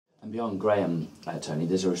And beyond Graham, Tony,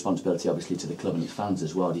 there's a responsibility obviously to the club and its fans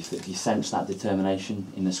as well. Do you sense that determination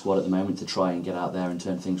in the squad at the moment to try and get out there and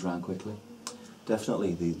turn things around quickly?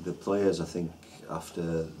 Definitely. The players, I think,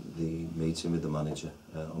 after the meeting with the manager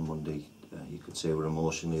on Monday, you could say were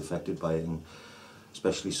emotionally affected by it, and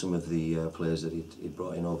especially some of the players that he'd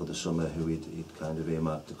brought in over the summer who he'd kind of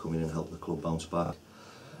earmarked to come in and help the club bounce back.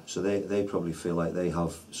 So they probably feel like they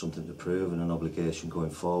have something to prove and an obligation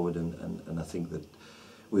going forward, and I think that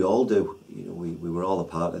we all do. You know, we were all a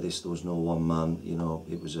part of this. There was no one man. You know,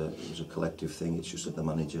 it was a collective thing. It's just that the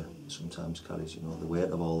manager sometimes carries, you know, the weight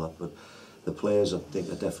of all that. But the players, I think,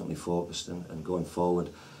 are definitely focused, and going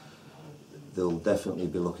forward, they'll definitely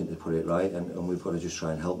be looking to put it right. And we've got to just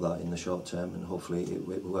try and help that in the short term, and hopefully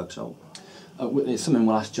it works out. It's something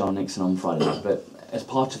we'll ask John Nixon on Friday night, but as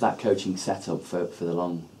part of that coaching setup for the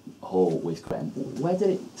long haul with Graham, where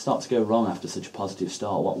did it start to go wrong after such a positive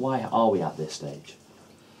start? Why are we at this stage?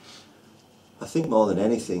 I think more than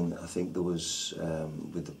anything, I think there was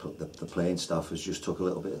with the playing staff has just took a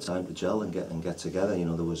little bit of time to gel and get together. You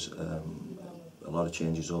know, there was a lot of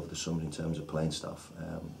changes over the summer in terms of playing staff,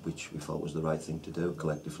 which we felt was the right thing to do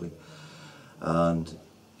collectively. And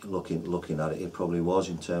looking at it, it probably was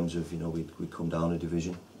in terms of, you know, we'd come down a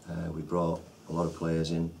division. We brought a lot of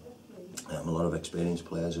players in, a lot of experienced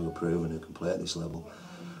players who were proven who can play at this level,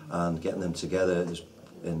 and getting them together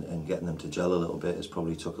and getting them to gel a little bit has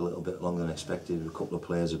probably took a little bit longer than expected. A couple of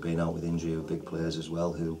players have been out with injury, who big players as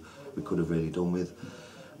well, who we could have really done with.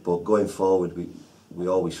 But going forward, we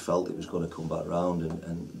always felt it was going to come back round,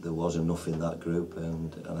 and there was enough in that group,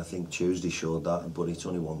 and I think Tuesday showed that. But it's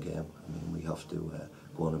only one game. I mean, we have to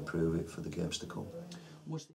go on and prove it for the games to come.